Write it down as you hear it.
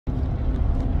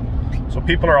So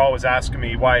people are always asking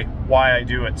me why I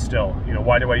do it still. You know,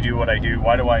 why do I do what I do?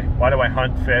 Why do I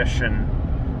hunt, fish,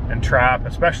 and trap,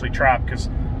 especially trap? Because,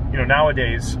 you know,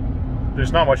 nowadays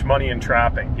there's not much money in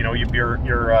trapping. You know,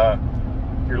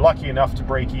 you're lucky enough to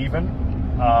break even.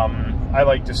 I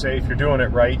like to say if you're doing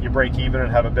it right, you break even and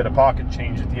have a bit of pocket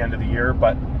change at the end of the year.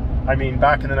 But I mean,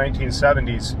 back in the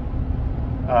 1970s,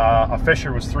 a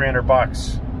fisher was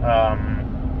 $300.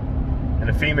 And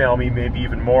a female, maybe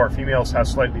even more. Females have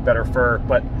slightly better fur,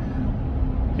 but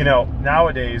you know,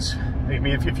 nowadays, I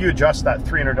mean, if you adjust that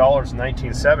 $300 in the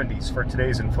 1970s for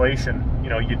today's inflation, you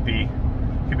know, you'd be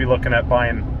looking at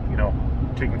buying, you know,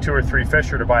 taking 2 or 3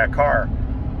 fisher to buy a car.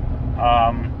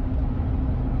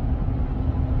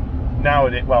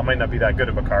 Nowadays, well, it might not be that good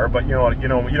of a car, but you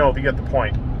get the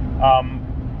point.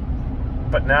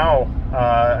 But now,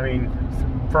 I mean,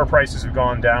 fur prices have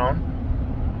gone down.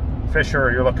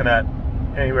 Fisher, you're looking at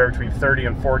anywhere between 30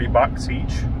 and 40 bucks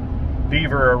each.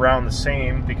 Beaver around the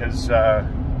same, because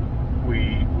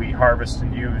we harvest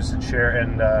and use and share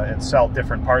and sell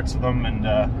different parts of them, and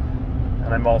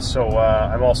I'm also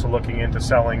looking into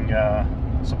supplying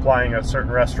a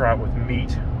certain restaurant with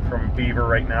meat from beaver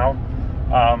right now.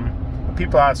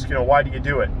 People ask, you know, why do you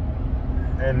do it?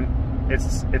 And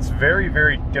it's very,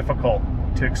 very difficult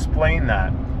to explain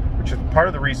that, which is part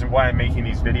of the reason why I'm making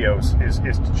these videos, is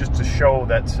just to show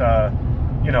that,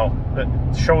 you know,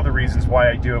 show the reasons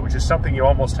why I do it, which is something you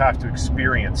almost have to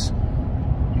experience.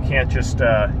 You can't just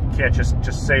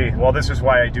say, well, this is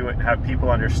why I do it, and have people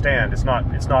understand. It's not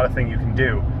a thing you can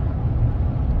do.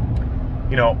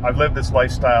 You know, I've lived this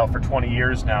lifestyle for 20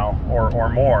 years now, or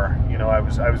more. You know, I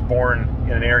was born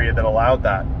in an area that allowed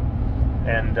that,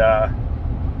 and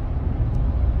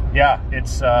yeah,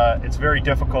 it's very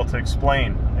difficult to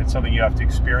explain. It's something you have to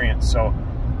experience. So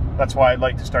that's why I'd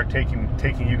like to start taking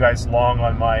you guys along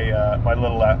on my my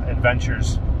little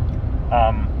adventures.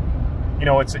 You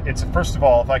know, it's first of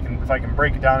all, if I can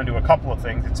break it down into a couple of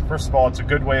things. It's first of all, it's a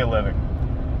good way of living.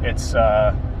 It's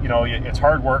you know, it's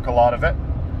hard work, a lot of it,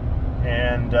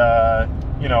 and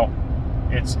you know,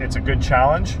 it's a good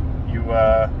challenge. You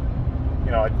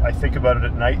know, I think about it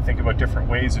at night, think about different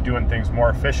ways of doing things more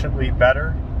efficiently,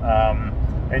 better,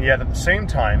 and yet at the same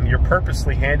time, you're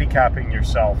purposely handicapping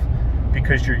yourself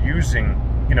because you're using,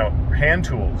 you know, hand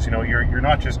tools. You know, you're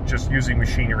not just using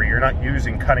machinery. You're not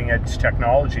using cutting-edge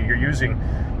technology. You're using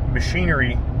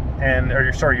machinery,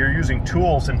 you're using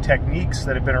tools and techniques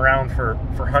that have been around for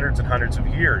hundreds and hundreds of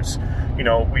years. You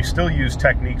know, we still use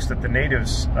techniques that the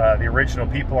natives, the original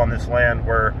people on this land,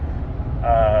 were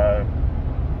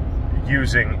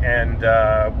using and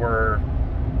were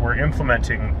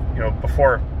implementing, you know,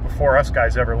 before us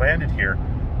guys ever landed here.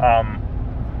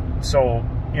 So,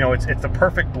 you know, it's the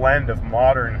perfect blend of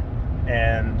modern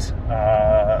and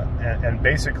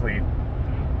basically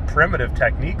primitive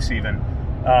techniques even.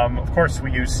 Of course,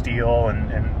 we use steel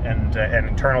and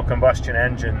internal combustion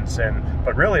engines,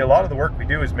 but really a lot of the work we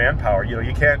do is manpower. You know,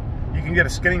 you can get a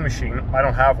skinning machine. I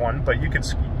don't have one, but you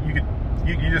just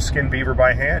skin beaver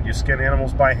by hand. You skin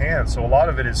animals by hand. So a lot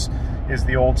of it is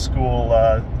the old school,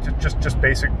 just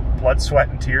basic blood, sweat,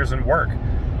 and tears and work,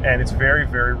 and it's very,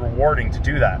 very rewarding to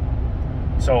do that.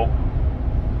 So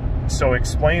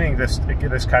explaining this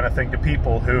kind of thing to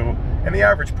people who, and the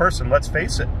average person, let's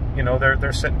face it, you know,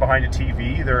 they're sitting behind a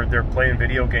TV, they're playing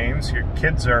video games. Your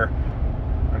kids are,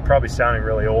 I'm probably sounding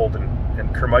really old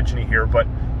and curmudgeon-y here, but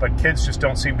kids just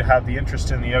don't seem to have the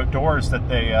interest in the outdoors that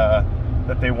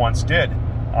they once did.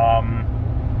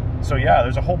 So yeah,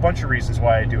 there's a whole bunch of reasons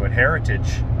why I do it.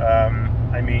 Heritage.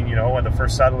 I mean, you know, when the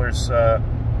first settlers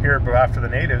here after the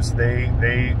natives,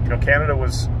 you know, Canada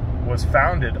was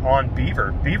founded on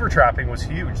beaver. Beaver trapping was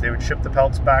huge. They would ship the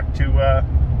pelts back to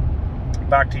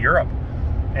Europe,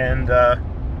 and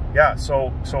yeah.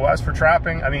 So as for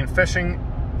trapping, I mean, fishing,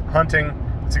 hunting,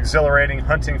 it's exhilarating.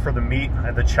 Hunting for the meat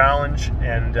and the challenge,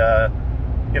 and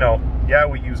you know, yeah,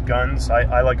 we use guns.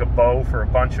 I like a bow for a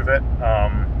bunch of it.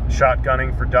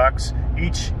 Shotgunning for ducks.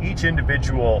 Each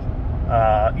individual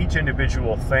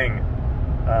thing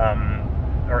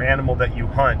or animal that you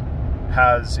hunt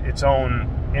has its own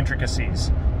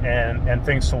intricacies and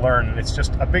things to learn, and it's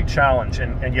just a big challenge,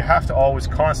 and you have to always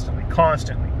constantly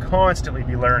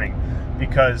be learning,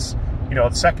 because, you know,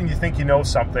 the second you think you know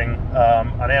something,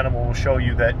 an animal will show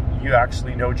you that you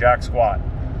actually know jack squat.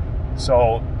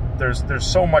 So there's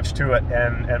so much to it,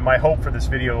 and my hope for these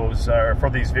videos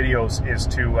is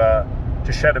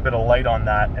to shed a bit of light on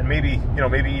that, and maybe, you know,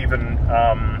 maybe even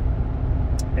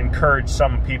encourage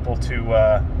some people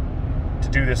to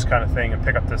do this kind of thing and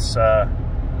pick up this,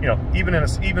 you know, even in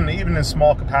a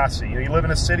small capacity. You know, you live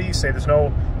in a city, say there's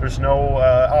no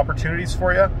opportunities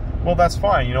for you. well, that's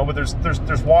fine, you know, but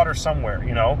there's water somewhere,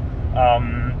 you know.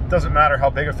 Doesn't matter how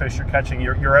big a fish you're catching,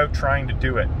 you're out trying to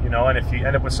do it, you know, and if you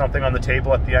end up with something on the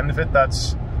table at the end of it,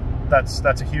 that's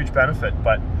a huge benefit.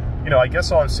 But, you know, I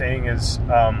guess all I'm saying is,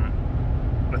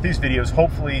 with these videos,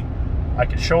 hopefully I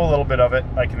can show a little bit of it,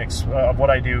 of what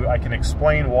I do, I can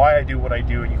explain why I do what I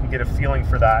do, and you can get a feeling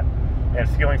for that, and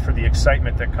feeling for the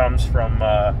excitement that comes from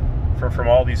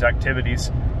all these activities.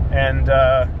 And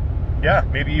yeah,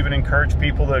 maybe even encourage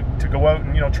people to go out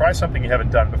and, you know, try something you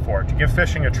haven't done before, to give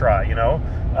fishing a try, you know.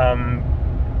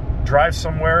 Drive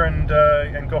somewhere and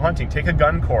go hunting, take a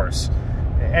gun course,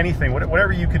 anything,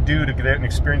 whatever you could do to get out and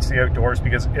experience the outdoors,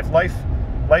 because if life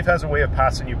has a way of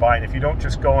passing you by, and if you don't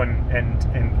just go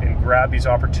and grab these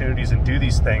opportunities and do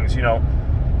these things, you know,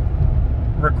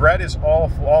 regret is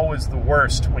always the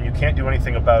worst when you can't do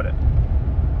anything about it.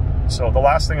 So the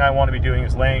last thing I want to be doing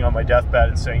is laying on my deathbed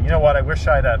and saying, you know what, I wish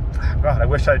I'd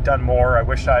done more. I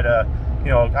wish you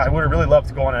know, I would have really loved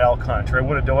to go on an elk hunt, or I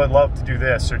would have loved to do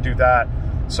this or do that.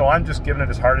 So I'm just giving it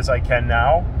as hard as I can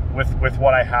now with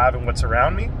what I have and what's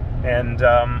around me. And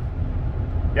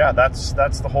yeah, that's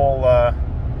the whole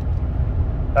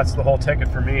ticket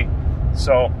for me.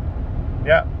 So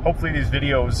yeah, hopefully these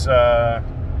videos,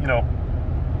 you know,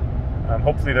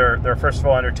 hopefully they're first of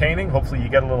all entertaining. Hopefully you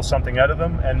get a little something out of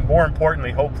them, and more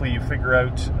importantly, hopefully you figure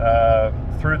out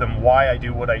through them why I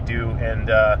do what I do, and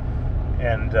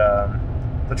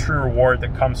the true reward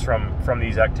that comes from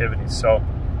these activities. So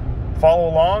follow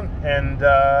along, and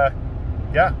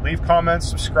yeah, leave comments,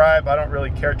 subscribe. I don't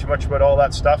really care too much about all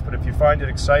that stuff, but if you find it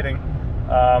exciting,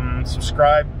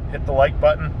 subscribe, hit the like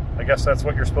button. I guess that's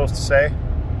what you're supposed to say.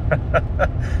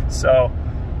 So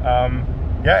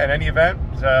yeah, in any event,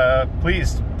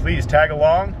 please tag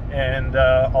along, and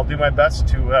I'll do my best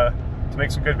to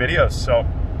make some good videos. So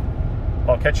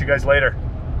I'll catch you guys later.